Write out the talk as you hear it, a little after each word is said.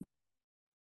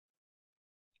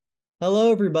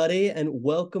Hello, everybody, and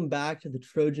welcome back to the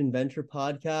Trojan Venture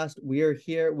Podcast. We are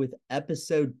here with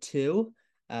episode 2.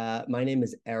 My name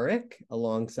is Eric,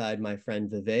 alongside my friend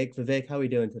Vivek. Vivek, how are we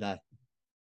doing today?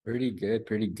 Pretty good,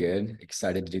 pretty good.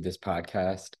 Excited to do this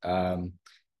podcast.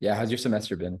 Yeah, how's your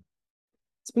semester been?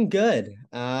 It's been good.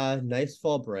 Nice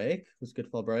fall break. It was a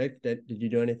good fall break. Did you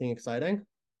do anything exciting?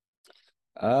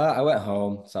 I went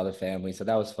home, saw the family, so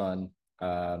that was fun.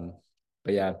 Um,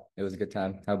 but yeah, it was a good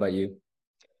time. How about you?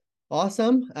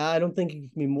 Awesome. I don't think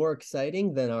it can be more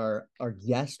exciting than our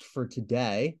guest for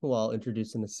today, who I'll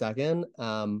introduce in a second.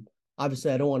 Obviously,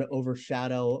 I don't want to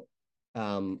overshadow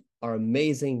our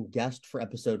amazing guest for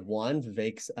episode 1,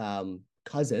 Vivek's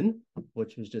cousin,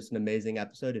 which was just an amazing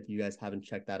episode if you guys haven't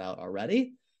checked that out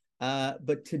already.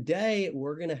 But today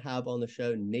we're going to have on the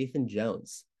show Nathan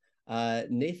Jones.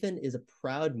 Nathan is a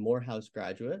proud Morehouse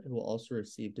graduate who also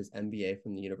received his MBA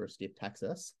from the University of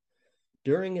Texas.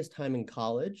 During his time in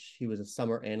college, he was a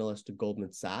summer analyst at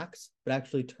Goldman Sachs, but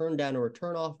actually turned down a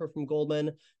return offer from Goldman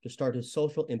to start his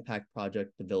social impact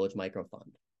project, the Village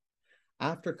Microfund.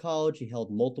 After college, he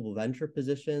held multiple venture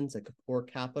positions at Kapor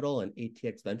Capital and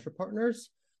ATX Venture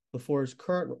Partners. Before his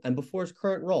current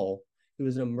role, he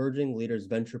was an emerging leaders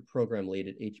venture program lead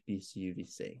at HBCU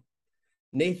VC.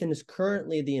 Nathan is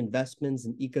currently the investments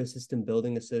and ecosystem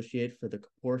building associate for the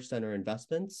Kapor Center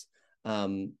Investments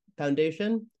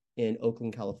Foundation in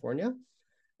Oakland, California.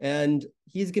 And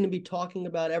he's going to be talking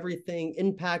about everything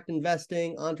impact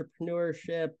investing,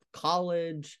 entrepreneurship,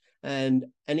 college, and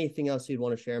anything else you'd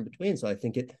want to share in between. So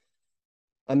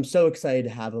I'm so excited to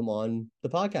have him on the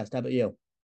podcast. How about you?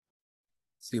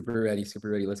 Super ready, super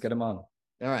ready. Let's get him on. All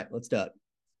right, let's do it.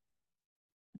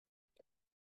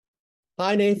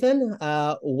 Hi, Nathan.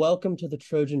 Welcome to the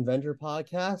Trojan Venture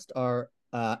Podcast, our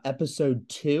episode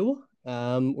 2.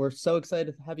 We're so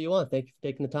excited to have you on. Thank you for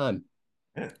taking the time.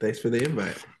 Yeah, thanks for the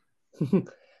invite.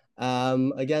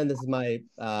 Again, this is my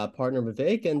partner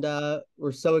Vivek, and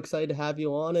we're so excited to have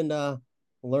you on and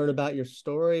learn about your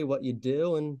story, what you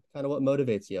do, and kind of what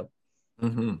motivates you.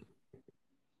 Mm-hmm.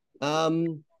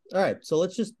 All right, so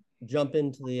let's just jump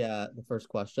into the first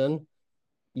question.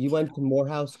 You went to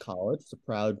Morehouse College, a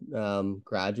proud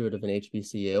graduate of an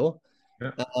HBCU.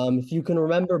 Yeah. If you can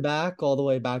remember back all the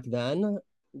way back then,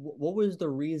 what was the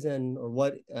reason or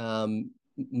what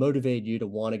motivated you to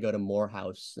want to go to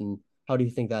Morehouse, and how do you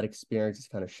think that experience has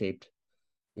kind of shaped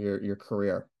your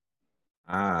career?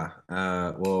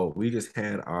 Well, we just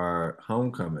had our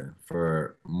homecoming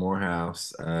for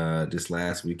Morehouse just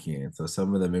last weekend, so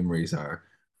some of the memories are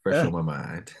fresh on my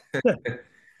mind.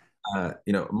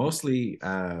 Mostly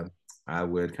I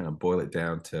would kind of boil it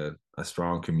down to a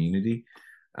strong community.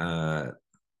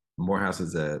 Morehouse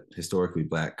is a historically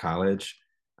Black college,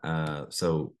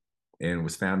 and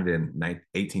was founded in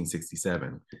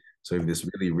 1867. So we have this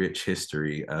really rich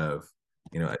history of,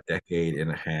 a decade and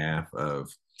a half of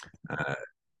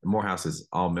Morehouse is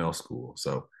all male school.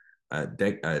 So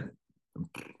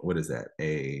what is that?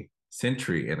 A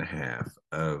century and a half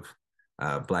of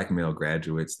Black male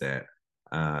graduates that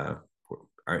are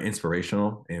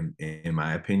inspirational in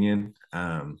my opinion.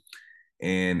 And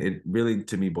it really,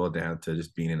 to me, boiled down to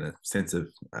just being in a sense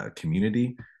of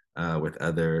community with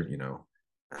other,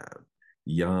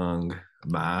 young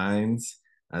minds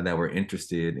that were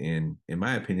interested in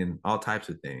my opinion, all types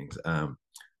of things.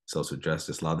 Social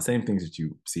justice, law, the same things that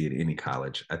you see at any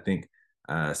college. I think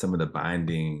some of the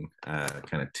binding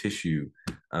kind of tissue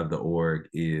of the org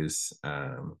is,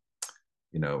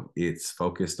 it's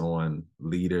focused on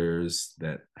leaders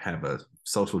that have a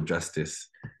social justice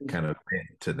kind of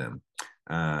bent to them.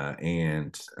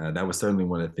 And that was certainly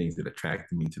one of the things that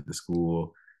attracted me to the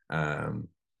school.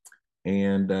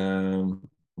 And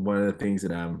one of the things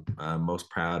that I'm most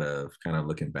proud of, kind of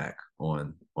looking back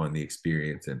on the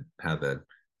experience and how the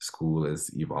school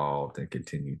has evolved and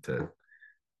continued to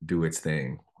do its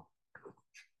thing.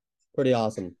 Pretty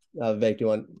awesome. Vivek, do you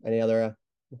want any other?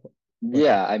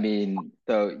 Yeah,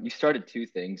 so you started two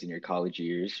things in your college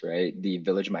years, right? The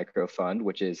Village Micro Fund,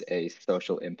 which is a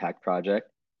social impact project,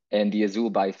 and the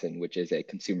Azul Bison, which is a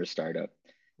consumer startup.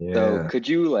 So Yeah. could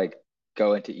you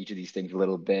go into each of these things a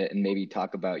little bit and maybe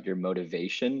talk about your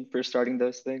motivation for starting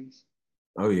those things?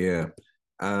 Oh yeah.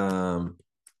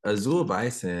 Azul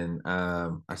Bison,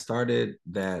 I started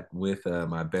that with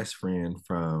my best friend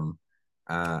from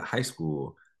high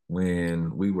school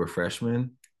when we were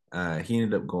freshmen. He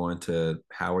ended up going to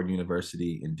Howard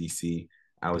University in DC.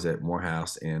 I was at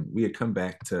Morehouse, and we had come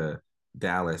back to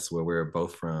Dallas, where we were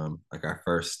both from, like our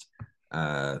first,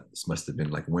 this must have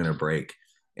been like winter break.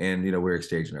 And, we were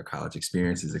exchanging our college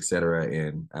experiences, et cetera.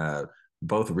 And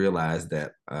both realized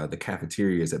that the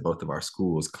cafeterias at both of our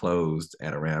schools closed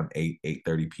at around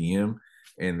 8:30 p.m.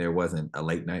 and there wasn't a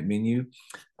late night menu.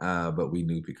 But we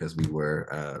knew, because we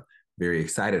were very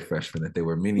excited freshmen, that there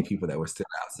were many people that were still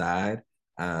outside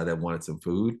that wanted some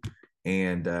food.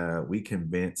 And we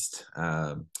convinced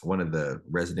one of the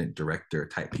resident director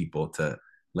type people to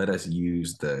let us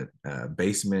use the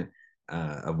basement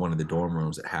of one of the dorm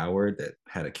rooms at Howard that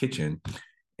had a kitchen.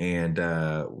 And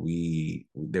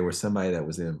there was somebody that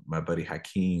was in my buddy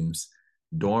Hakeem's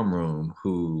dorm room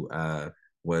who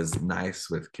was nice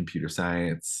with computer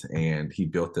science, and he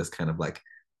built this kind of like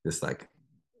this like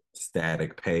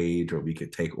static page where we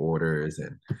could take orders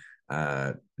and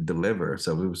deliver.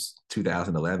 So it was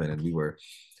 2011, and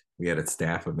we had a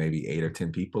staff of maybe 8 or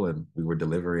 10 people, and we were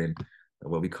delivering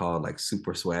what we called like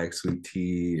super swag sweet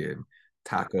tea and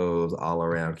tacos all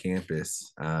around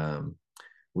campus.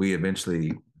 We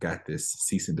eventually got this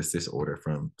cease and desist order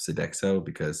from Sodexo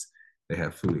because they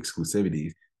have food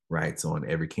exclusivity rights on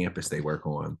every campus they work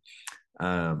on.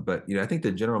 But I think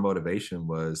the general motivation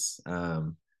was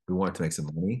we wanted to make some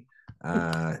money.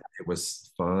 It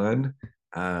was fun,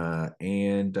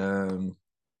 and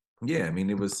yeah, I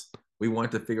mean, we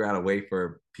wanted to figure out a way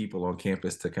for people on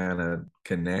campus to kind of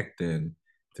connect and,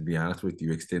 to be honest with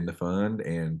you, extend the fund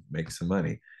and make some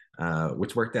money,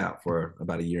 which worked out for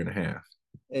about a year and a half.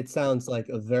 It sounds like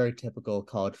a very typical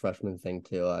college freshman thing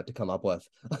to come up with.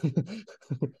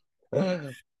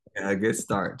 Yeah, a good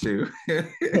start too.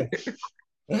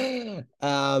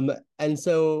 And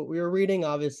so we were reading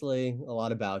obviously a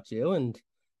lot about you, and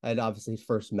I'd obviously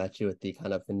first met you at the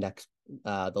kind of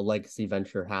the Legacy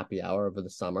Venture Happy Hour over the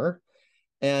summer.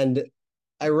 And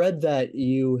I read that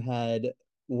you had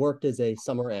worked as a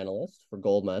summer analyst for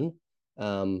Goldman,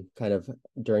 kind of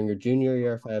during your junior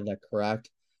year, if I have that correct.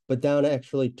 But then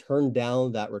actually turned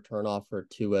down that return offer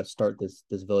to start this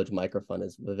Village Microfund,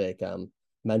 as Vivek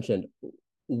mentioned.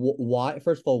 Why?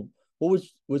 First of all,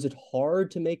 was it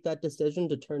hard to make that decision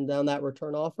to turn down that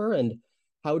return offer? And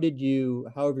how have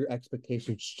your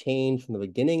expectations changed from the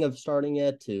beginning of starting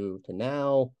it to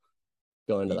now?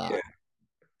 Go into that.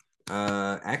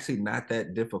 Actually, not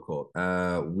that difficult.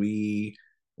 I'd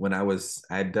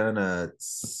done a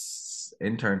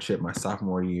internship my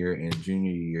sophomore year and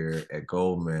junior year at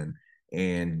Goldman,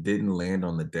 and didn't land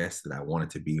on the desk that I wanted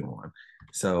to be on.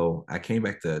 So I came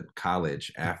back to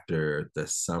college after the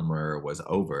summer was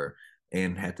over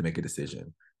and had to make a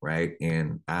decision, right?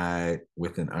 And I,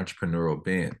 with an entrepreneurial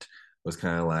bent, was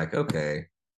kind of like, okay,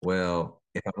 well,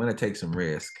 if I'm going to take some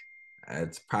risk,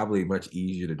 it's probably much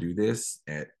easier to do this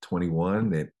at 21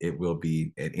 than it will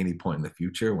be at any point in the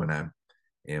future when I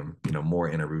am, more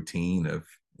in a routine of,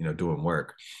 doing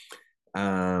work.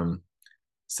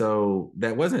 So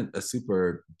that wasn't a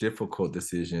super difficult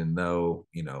decision, though,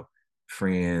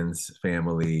 friends,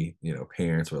 family,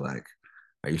 parents were like,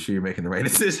 are you sure you're making the right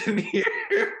decision here?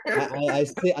 I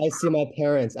see my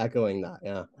parents echoing that.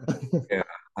 Yeah. Yeah.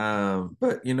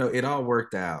 But it all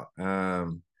worked out.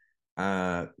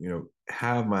 How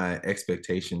my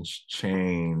expectations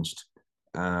changed.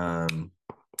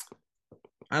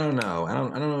 I don't know. I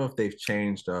don't know if they've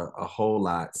changed a whole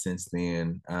lot since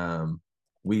then. I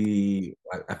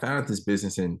founded this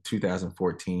business in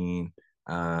 2014,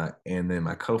 and then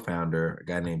my co-founder, a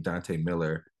guy named Dante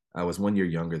Miller, was 1 year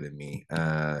younger than me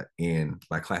in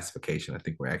my classification. I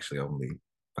think we're actually only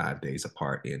 5 days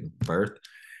apart in birth,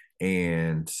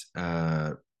 and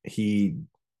he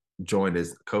joined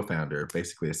as co-founder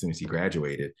basically as soon as he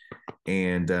graduated,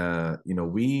 and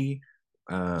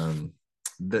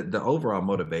the overall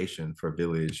motivation for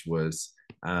Village was,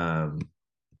 I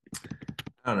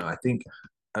don't know, I think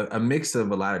a mix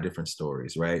of a lot of different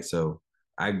stories, right? So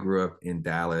I grew up in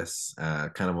Dallas,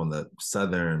 kind of on the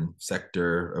southern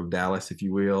sector of Dallas, if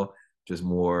you will, just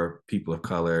more people of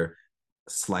color,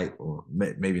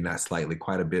 maybe not slightly,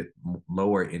 quite a bit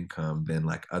lower income than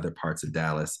like other parts of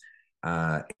Dallas.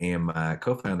 And my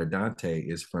co-founder, Dante,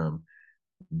 is from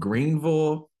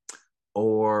Greenville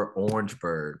or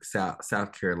Orangeburg,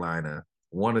 South Carolina,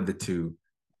 one of the two,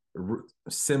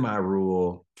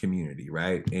 semi-rural community,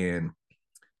 right? And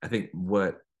I think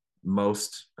what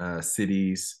most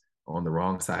cities on the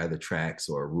wrong side of the tracks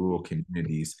or rural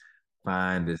communities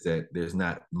find is that there's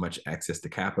not much access to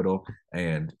capital.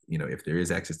 And, if there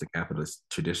is access to capital, it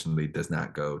traditionally does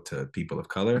not go to people of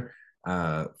color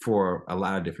for a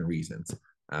lot of different reasons.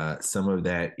 Some of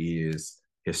that is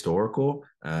historical,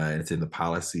 and it's in the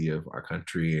policy of our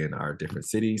country and our different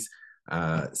cities.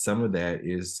 Some of that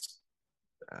is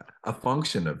a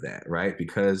function of that, right?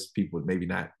 Because people maybe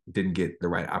didn't get the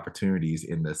right opportunities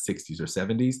in the 60s or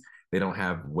 70s. They don't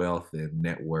have wealth and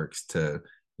networks to,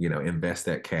 invest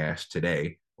that cash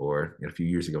today or a few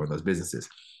years ago in those businesses.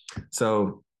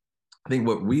 So I think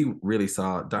what we really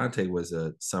saw, Dante was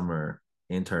a summer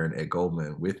intern at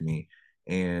Goldman with me,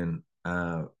 and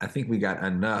I think we got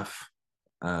enough.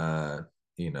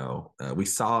 We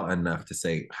saw enough to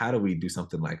say, how do we do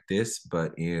something like this,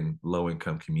 but in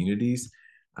low-income communities,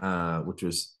 which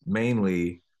was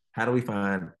mainly how do we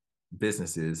find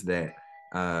businesses that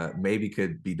maybe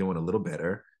could be doing a little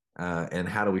better, and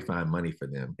how do we find money for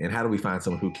them, and how do we find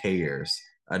someone who cares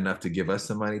enough to give us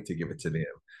some money to give it to them.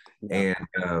 Yeah.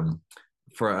 And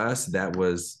for us, that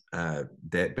was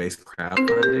debt-based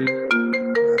crowdfunding.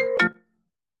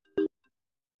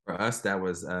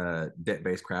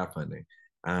 Debt-based crowdfunding.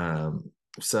 And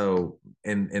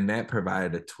that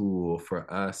provided a tool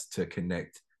for us to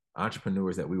connect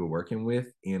entrepreneurs that we were working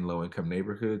with in low-income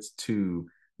neighborhoods to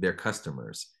their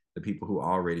customers, the people who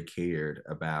already cared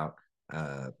about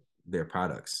their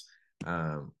products.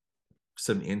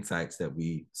 Some insights that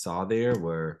we saw there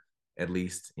were, at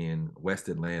least in West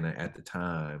Atlanta at the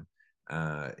time,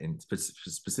 and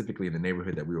specifically in the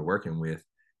neighborhood that we were working with,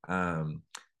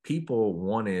 people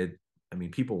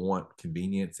want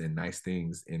convenience and nice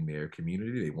things in their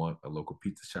community. They want a local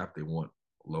pizza shop. They want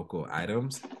local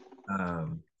items.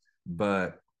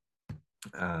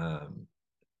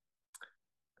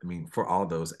 For all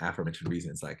those aforementioned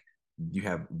reasons, like, you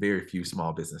have very few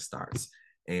small business starts.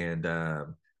 And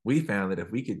we found that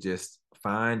if we could just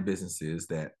find businesses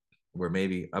that were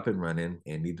maybe up and running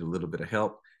and needed a little bit of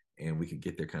help, and we could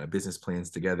get their kind of business plans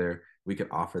together, we could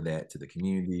offer that to the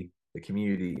community. The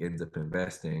community ends up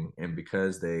investing, and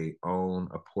because they own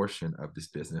a portion of this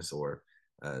business, or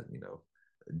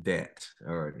debt,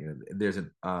 or there's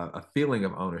a feeling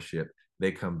of ownership,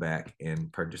 they come back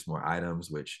and purchase more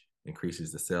items, which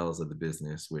increases the sales of the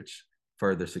business, which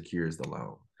further secures the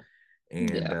loan.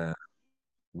 And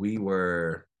we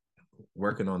were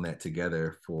working on that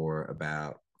together for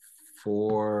about 4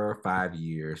 or 5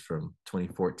 years, from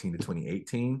 2014 to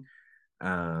 2018.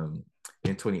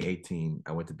 In 2018,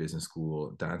 I went to business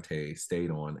school. Dante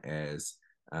stayed on as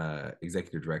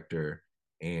executive director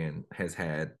and has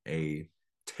had a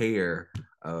tear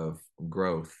of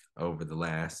growth over the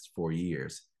last 4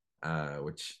 years,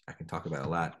 which I can talk about a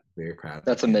lot. Very proud.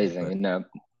 That's amazing.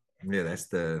 Yeah, that's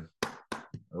the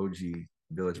OG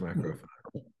Village Micro Fund.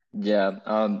 Yeah.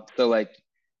 So like,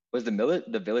 was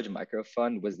the Village Micro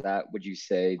Fund, was that, would you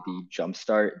say, the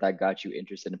jumpstart that got you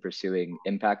interested in pursuing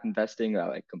impact investing,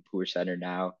 like Kapor Center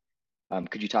now?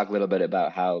 Could you talk a little bit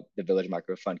about how the Village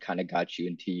Micro Fund kind of got you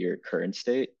into your current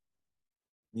state?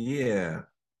 Yeah.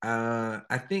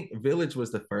 I think Village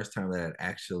was the first time that I'd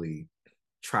actually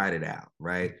tried it out,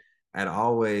 right? I'd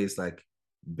always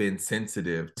been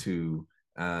sensitive to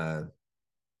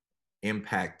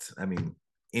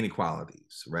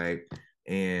inequalities, right?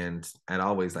 And I'd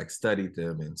always studied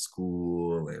them in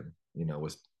school and,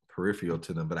 was peripheral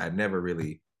to them, but I'd never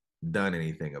really done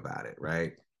anything about it,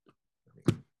 right?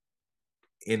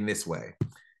 In this way.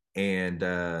 And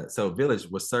so Village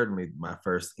was certainly my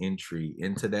first entry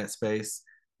into that space,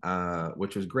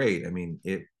 which was great.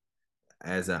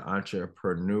 As an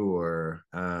entrepreneur,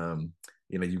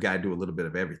 you got to do a little bit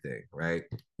of everything, right?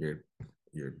 You're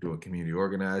doing community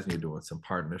organizing, you're doing some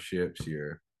partnerships,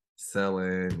 you're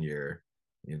selling,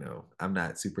 I'm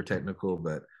not super technical,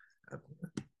 but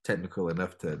technical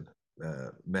enough to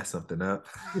mess something up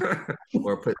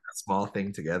or put a small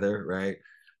thing together, right?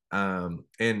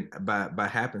 And by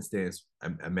happenstance,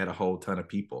 I met a whole ton of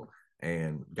people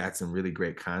and got some really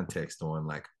great context on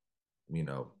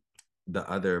the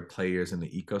other players in the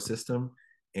ecosystem.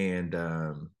 And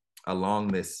along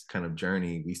this kind of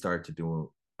journey, we started to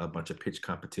do a bunch of pitch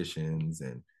competitions,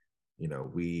 and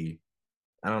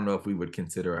I don't know if we would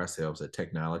consider ourselves a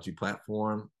technology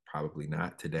platform, probably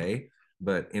not today,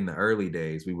 but in the early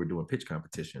days, we were doing pitch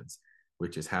competitions,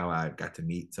 which is how I got to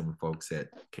meet some folks at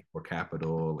Kapor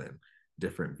Capital and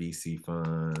different VC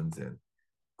funds. And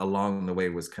along the way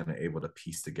was kind of able to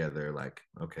piece together,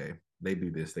 okay, they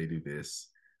do this,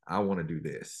 I want to do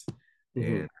this.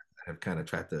 Mm-hmm. And I've kind of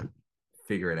tried to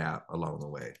figure it out along the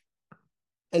way.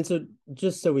 And so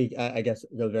just so we, I guess,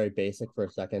 go very basic for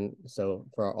a second. So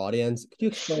for our audience, could you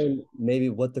explain maybe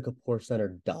what the Kapor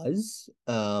Center does?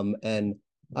 And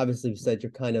obviously you said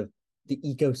you're kind of the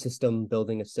ecosystem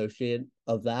building associate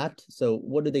of that. So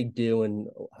what do they do, and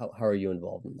how are you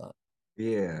involved in that?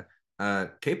 Yeah.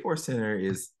 Kapor Center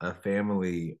is a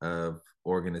family of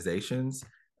organizations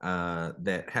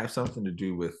that have something to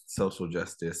do with social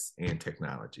justice and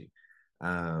technology.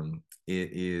 It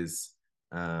is,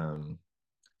 okay.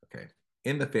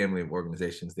 In the family of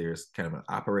organizations, there's kind of an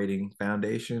operating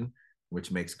foundation, which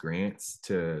makes grants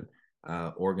to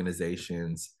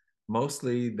organizations,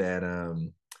 mostly that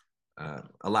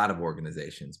a lot of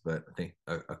organizations, but I think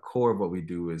a core of what we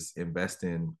do is invest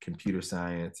in computer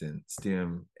science and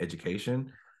STEM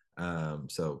education.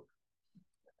 So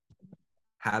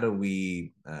how do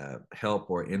we help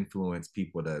or influence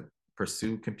people to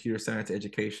pursue computer science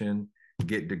education,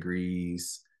 get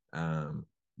degrees,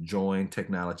 join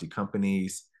technology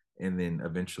companies, and then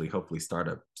eventually, hopefully, start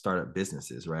up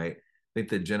businesses, right? I think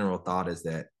the general thought is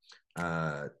that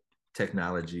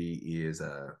technology is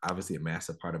obviously a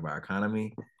massive part of our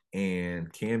economy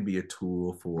and can be a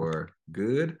tool for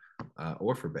good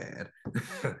or for bad.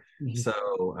 So,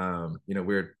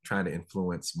 we're trying to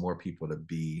influence more people to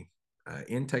be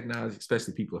in technology,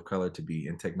 especially people of color, to be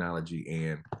in technology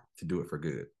and to do it for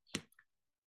good.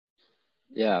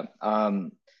 Yeah.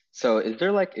 So is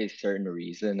there like a certain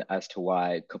reason as to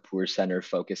why Kapor Center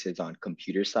focuses on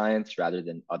computer science rather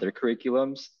than other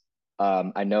curriculums?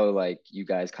 I know like you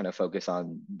guys kind of focus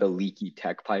on the leaky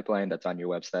tech pipeline that's on your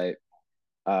website.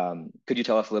 Could you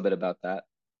tell us a little bit about that?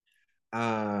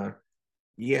 Uh,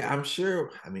 yeah, I'm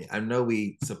sure. I mean, I know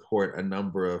we support a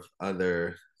number of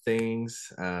other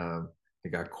things. I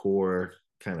think our core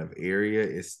kind of area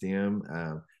is STEM,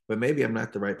 but maybe I'm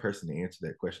not the right person to answer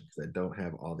that question because I don't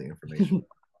have all the information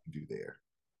to do there.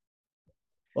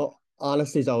 Well,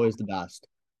 honesty is always the best.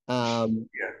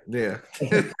 Yeah.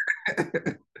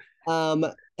 And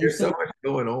There's so so much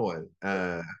going on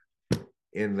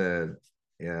in the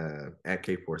at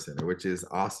Kapor Center, which is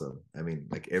awesome. I mean,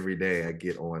 like every day I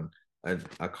get on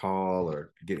a call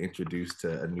or get introduced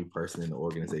to a new person in the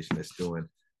organization that's doing,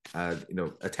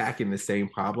 attacking the same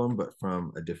problem, but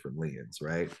from a different lens,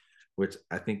 right? Which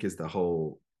I think is the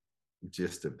whole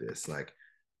gist of this. Like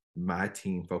my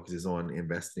team focuses on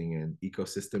investing in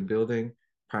ecosystem building,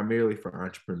 primarily for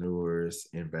entrepreneurs,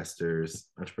 investors.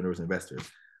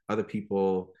 Other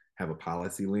people have a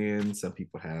policy lens. Some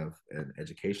people have an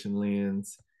education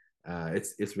lens.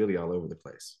 It's really all over the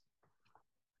place.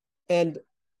 and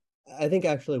I think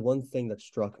actually one thing that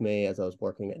struck me as I was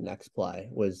working at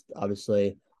NextPlay was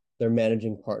obviously their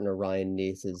managing partner, Ryan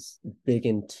Neese, is big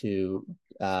into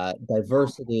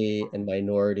diversity and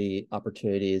minority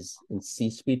opportunities in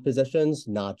C-suite positions,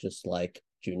 not just like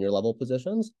junior level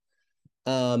positions.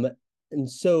 Um, and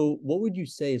so what would you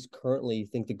say is currently, you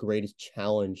think, the greatest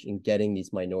challenge in getting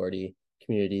these minority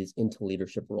communities into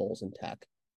leadership roles in tech?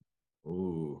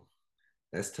 Ooh,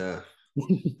 that's tough.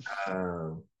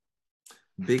 um,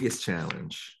 Biggest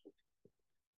challenge.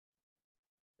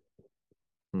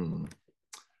 Hmm.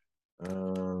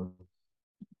 Um,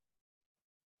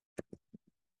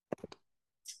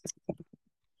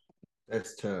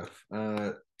 that's tough.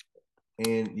 And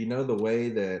the way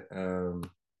that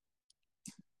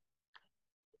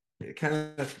it kind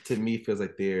of to me feels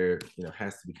like there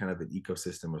has to be kind of an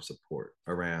ecosystem of support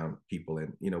around people.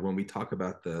 And when we talk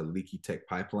about the leaky tech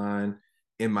pipeline,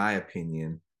 in my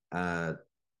opinion,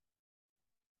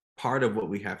 part of what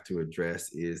we have to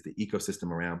address is the ecosystem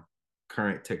around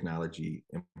current technology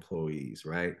employees,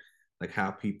 right? Like how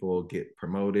people get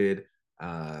promoted,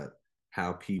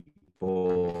 how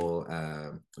people,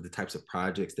 the types of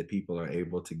projects that people are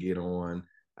able to get on,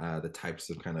 the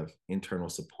types of kind of internal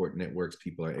support networks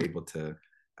people are able to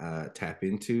tap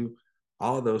into,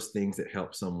 all of those things that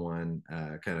help someone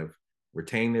kind of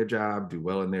retain their job, do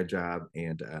well in their job,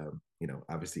 and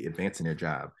obviously advance in their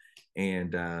job.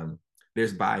 And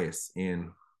there's bias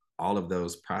in all of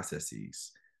those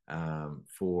processes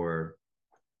for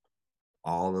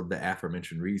all of the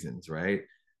aforementioned reasons, right?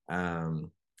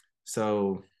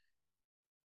 So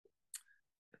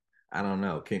I don't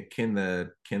know. Can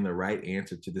the right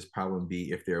answer to this problem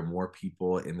be if there are more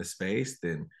people in the space?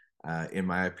 Then, in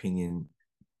my opinion,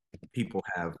 people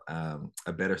have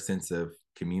a better sense of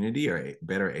community, or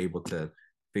better able to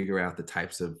figure out the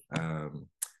types of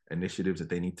initiatives that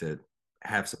they need to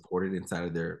have supported inside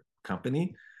of their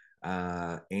company.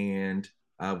 And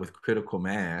with critical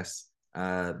mass,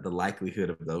 the likelihood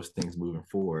of those things moving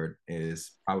forward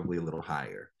is probably a little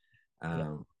higher.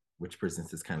 Which presents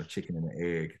this kind of chicken and the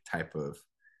egg type of,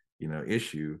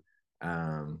 issue,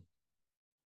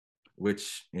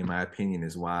 which, in my opinion,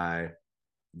 is why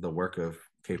the work of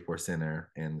Kapor Center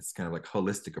and this kind of like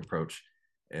holistic approach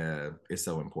is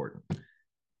so important.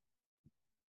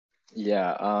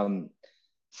 Yeah.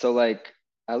 So like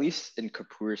at least in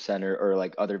Kapor Center or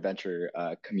like other venture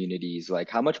communities, like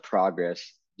how much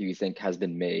progress do you think has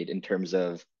been made in terms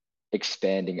of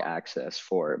expanding access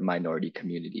for minority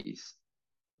communities?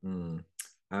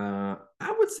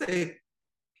 I would say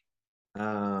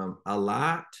a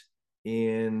lot.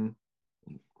 In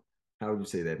How would you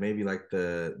say that? Maybe like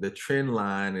the trend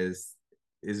line is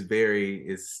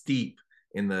is steep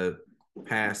in the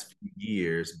past few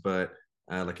years, but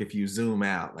like if you zoom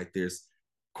out, like there's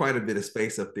quite a bit of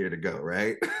space up there to go,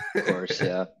 right? Of course,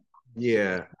 yeah.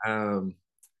 Yeah.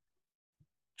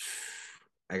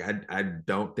 I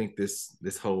don't think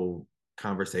this whole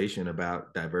conversation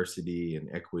about diversity and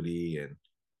equity and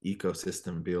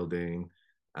ecosystem building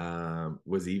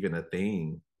was even a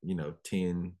thing,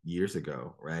 10 years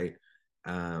ago, right?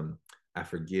 I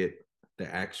forget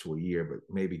the actual year, but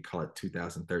maybe call it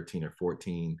 2013 or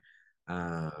 14.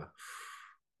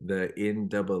 The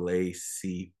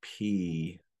NAACP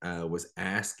was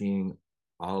asking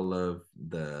all of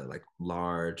the like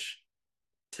large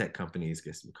tech companies, I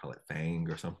guess we call it FANG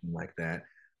or something like that,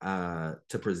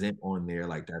 to present on their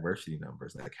like diversity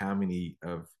numbers, like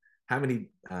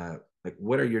like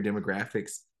what are your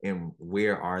demographics and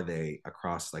where are they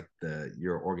across like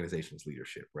your organization's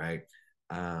leadership, right?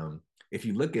 If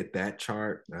you look at that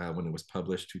chart when it was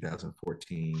published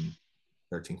 2014,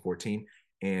 13, 14,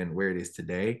 and where it is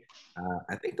today,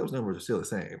 I think those numbers are still the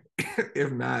same,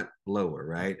 if not lower,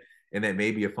 right? And that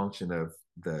may be a function of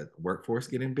the workforce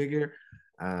getting bigger.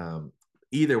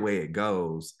 Either way it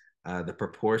goes, the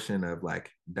proportion of like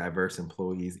diverse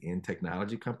employees in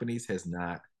technology companies has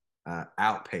not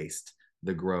outpaced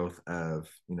the growth of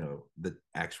the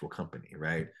actual company,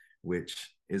 right?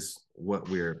 Which is what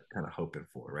we're kind of hoping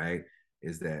for, right?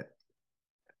 Is that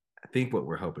I think what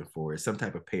we're hoping for is some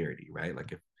type of parity, right?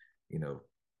 Like if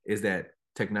is that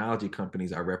technology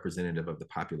companies are representative of the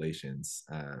populations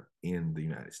in the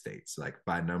United States, like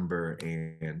by number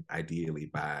and ideally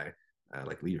by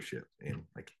like leadership and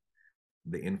like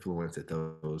the influence that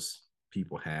those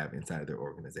people have inside their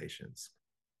organizations.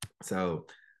 So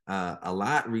a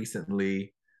lot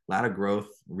of growth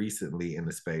recently in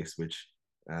the space, which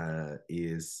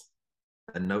is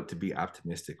a note to be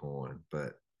optimistic on,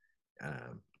 but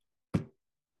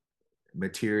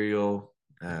material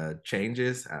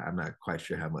changes, I'm not quite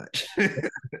sure how much.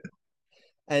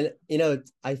 And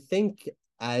I think,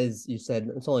 as you said,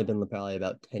 it's only been probably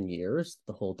about 10 years,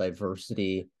 the whole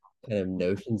diversity kind of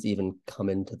notions even come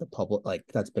into the public, like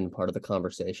that's been part of the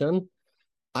conversation.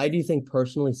 I do think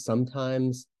personally,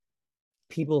 sometimes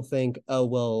people think, oh,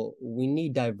 well, we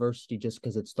need diversity just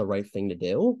because it's the right thing to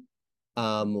do.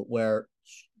 Where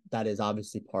that is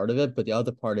obviously part of it, but the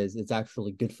other part is it's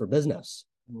actually good for business.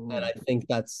 And I think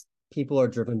that's people are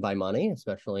driven by money,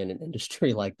 especially in an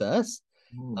industry like this.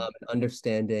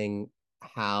 Understanding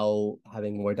how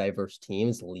having more diverse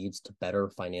teams leads to better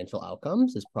financial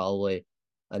outcomes is probably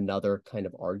another kind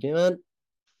of argument.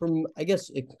 From, I guess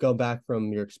it could go back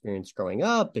from your experience growing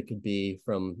up, it could be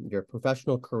from your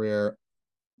professional career.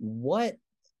 What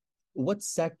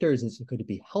sectors could it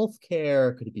be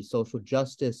healthcare? Could it be social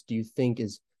justice? Do you think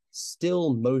is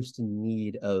still most in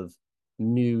need of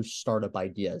new startup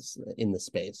ideas in the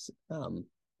space,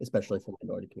 especially for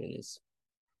minority communities?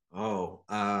 Oh,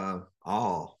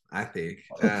 all, I think.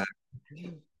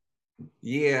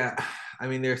 Yeah, I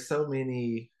mean, there's so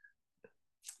many.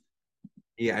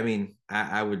 Yeah, I mean,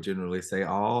 I would generally say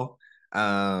all,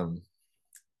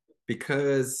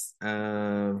 because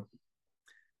I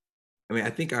mean, I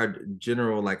think our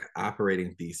general like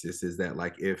operating thesis is that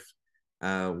like if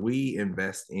we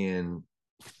invest in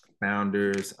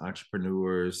founders,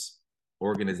 entrepreneurs,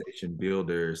 organization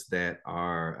builders that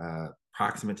are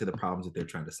proximate to the problems that they're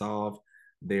trying to solve,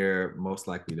 they're most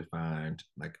likely to find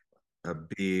like a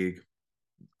big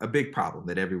problem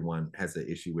that everyone has an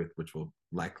issue with, which will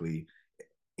likely,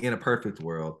 in a perfect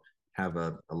world, have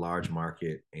a large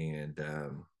market, and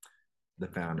the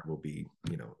founder will be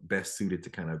best suited to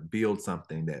kind of build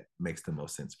something that makes the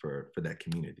most sense for that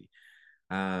community.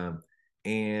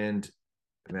 And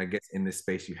I mean, I guess in this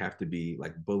space you have to be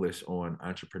like bullish on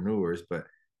entrepreneurs, but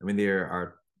I mean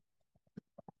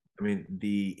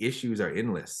the issues are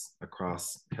endless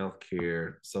across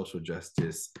healthcare, social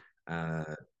justice,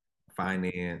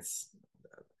 finance,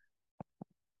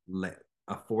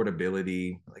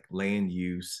 affordability, like land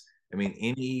use. I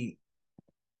mean,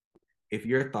 if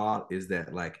your thought is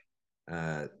that like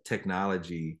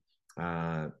technology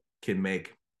can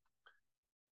make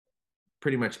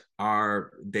pretty much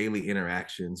our daily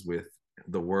interactions with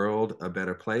the world a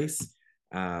better place,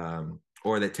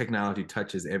 or that technology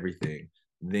touches everything,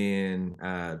 then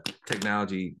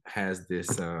technology has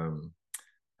this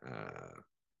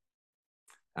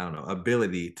I don't know,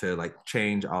 ability to like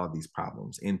change all of these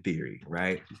problems in theory,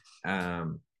 right?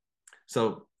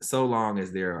 So long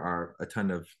as there are a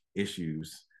ton of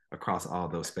issues across all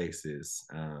those spaces,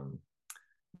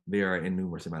 there are a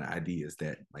numerous amount of ideas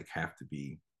that like have to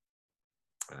be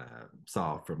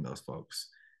solved from those folks.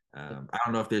 I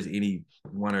don't know if there's any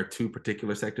one or two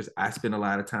particular sectors. I spend a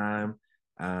lot of time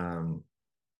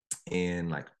in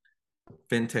like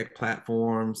fintech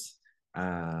platforms.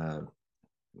 I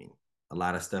mean, a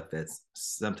lot of stuff that's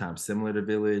sometimes similar to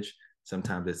Village.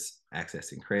 Sometimes it's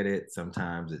accessing credit.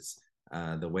 Sometimes it's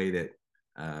the way that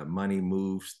money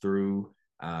moves through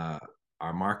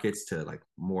our markets to like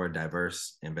more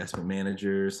diverse investment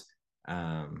managers.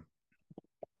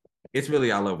 It's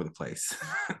really all over the place.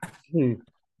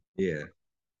 Yeah.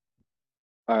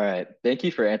 All right. Thank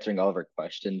you for answering all of our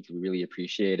questions. We really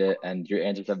appreciate it. And your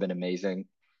answers have been amazing.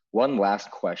 One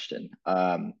last question.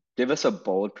 Give us a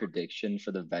bold prediction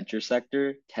for the venture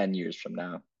sector 10 years from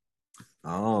now.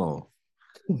 Oh,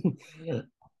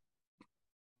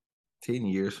 10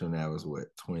 years from now is what,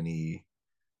 20,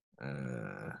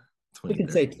 We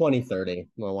could say 2030.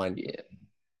 Well, why? Yeah.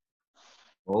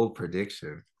 Bold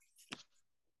prediction.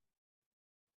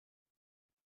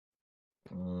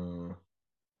 Mm.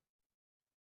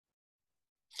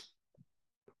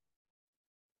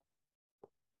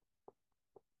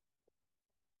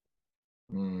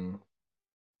 Mm.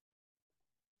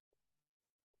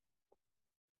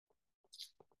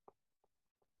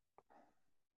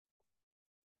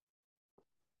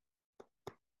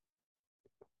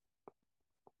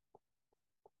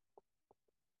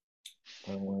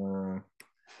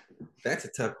 That's a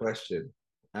tough question.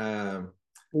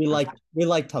 We like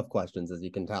tough questions, as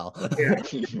you can tell. Yeah,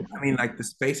 I mean, like the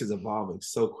space is evolving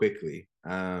so quickly.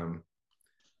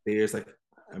 There's like,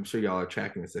 I'm sure y'all are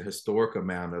tracking this, a historic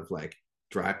amount of like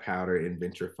dry powder in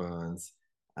venture funds.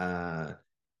 I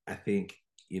think,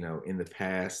 in the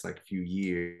past like few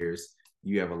years,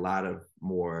 you have a lot of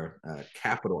more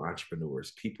capital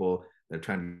entrepreneurs, people that are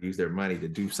trying to use their money to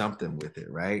do something with it,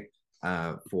 right?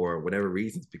 For whatever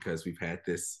reasons, because we've had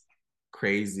this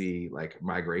crazy like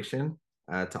migration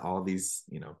to all these,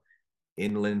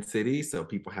 inland cities. So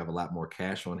people have a lot more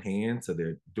cash on hand. So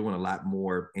they're doing a lot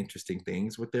more interesting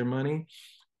things with their money.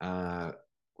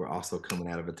 We're also coming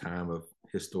out of a time of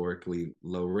historically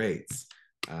low rates.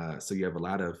 So you have a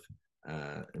lot of,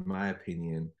 in my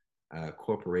opinion,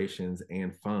 corporations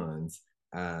and funds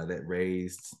that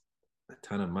raised a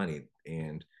ton of money.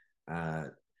 And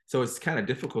so it's kind of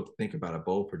difficult to think about a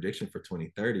bold prediction for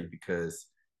 2030 because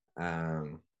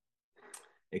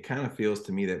it kind of feels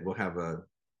to me that we'll have a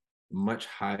much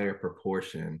higher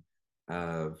proportion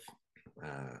of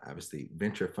obviously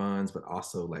venture funds, but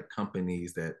also like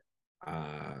companies that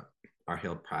are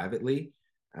held privately.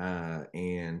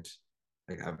 And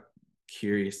like I'm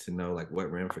curious to know like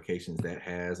what ramifications that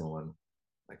has on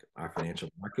like our financial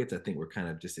markets. I think we're kind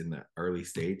of just in the early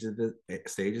stages of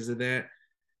that.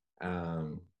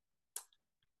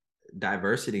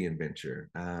 Diversity in venture.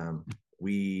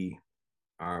 We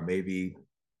are maybe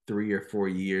 3 or 4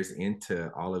 years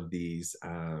into all of these,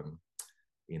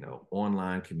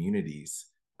 online communities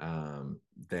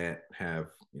that have,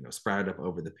 sprouted up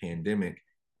over the pandemic.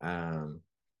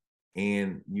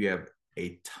 And you have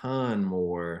a ton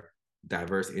more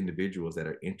diverse individuals that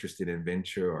are interested in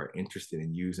venture or interested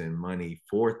in using money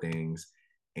for things.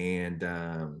 And,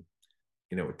 10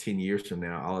 years from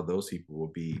now, all of those people will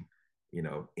be,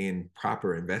 in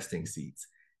proper investing seats,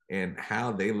 and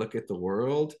how they look at the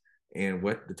world and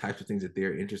what the types of things that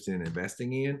they're interested in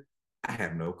investing in, I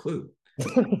have no clue.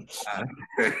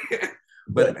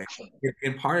 But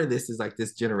and part of this is like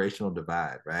this generational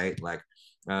divide, right? Like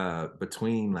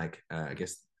between like I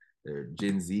guess they're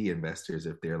Gen Z investors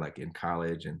if they're like in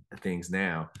college and things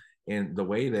now, and the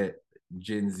way that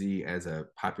Gen Z as a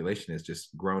population has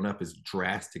just grown up is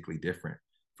drastically different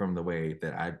from the way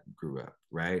that I grew up,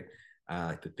 right?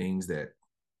 Like the things that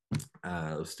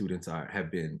students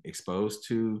have been exposed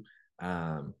to,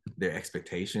 their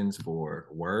expectations for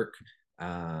work.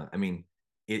 I mean,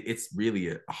 it's really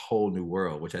a whole new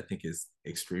world, which I think is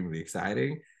extremely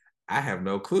exciting. I have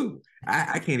no clue.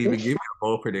 I can't even give you a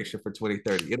bold prediction for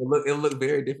 2030. It'll look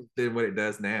very different than what it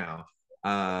does now,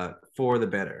 for the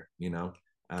better, yeah.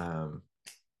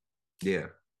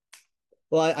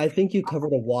 Well, I think you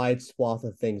covered a wide swath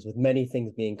of things, with many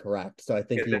things being correct. So I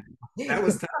think that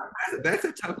was tough. That's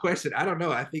a tough question. I don't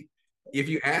know. I think if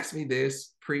you asked me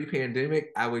this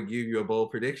pre-pandemic, I would give you a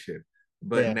bold prediction.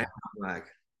 But now I'm like,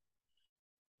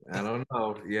 I don't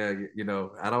know. Yeah,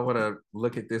 I don't want to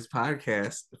look at this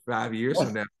podcast 5 years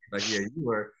from now. Like, yeah,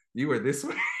 you were this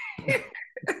way.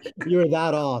 You were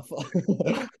that off.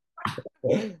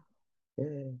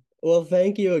 Well,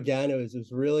 thank you again. It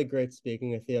was really great speaking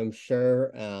with you. I'm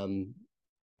sure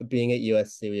being at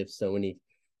USC, we have so many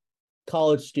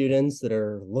college students that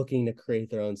are looking to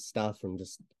create their own stuff. I'm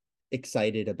just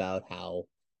excited about how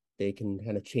they can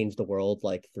kind of change the world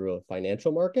like through a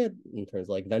financial market in terms of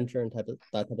like venture and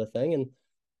that type of thing. And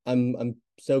I'm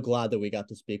so glad that we got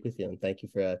to speak with you, and thank you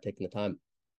for taking the time.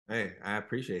 Hey, I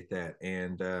appreciate that.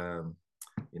 And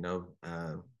you know,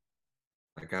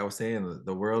 like I was saying,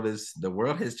 the world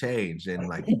has changed, and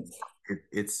like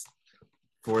it's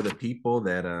for the people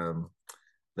that are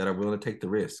willing to take the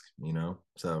risk, you know.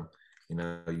 So, you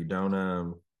know, you don't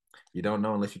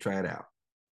know unless you try it out.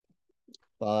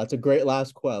 Well, that's a great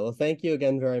last quote. Well, thank you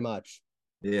again very much.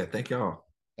 Yeah, thank y'all.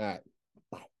 All right.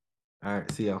 All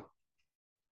right, see y'all.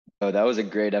 Oh, that was a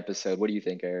great episode. What do you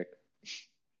think, Eric?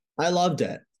 I loved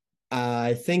it.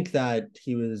 I think that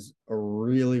he was a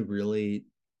really, really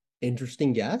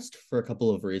interesting guest for a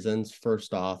couple of reasons.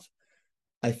 First off,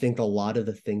 I think a lot of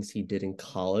the things he did in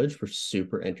college were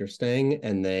super interesting,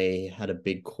 and they had a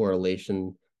big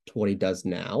correlation to what he does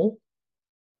now.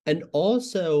 And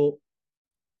also,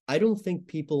 I don't think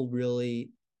people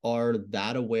really are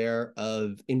that aware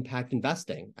of impact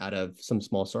investing out of some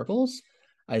small circles.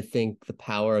 I think the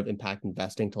power of impact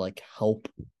investing to like help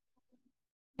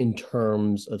in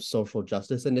terms of social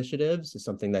justice initiatives is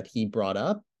something that he brought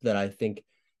up that I think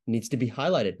needs to be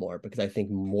highlighted more, because I think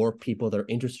more people that are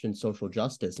interested in social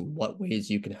justice and what ways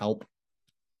you can help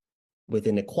with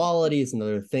inequalities and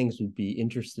other things would be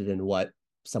interested in what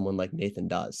someone like Nathan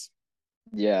does.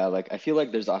 Yeah, like I feel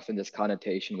like there's often this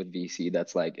connotation with VC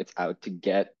that's like it's out to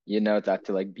get, it's out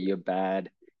to like be a bad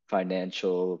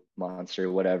financial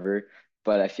monster, whatever.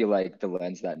 But I feel like the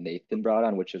lens that Nathan brought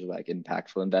on, which is like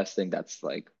impactful investing, that's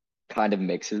like kind of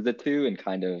mixes the two and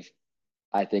kind of,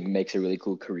 I think, makes a really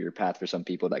cool career path for some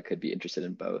people that could be interested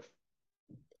in both.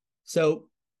 So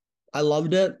I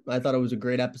loved it. I thought it was a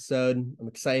great episode. I'm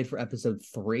excited for episode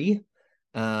 3,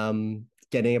 getting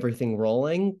everything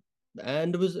rolling,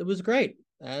 and it was great.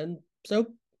 And so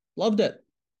loved it.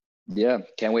 Yeah,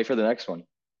 can't wait for the next one.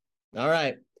 All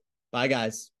right. Bye,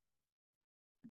 guys.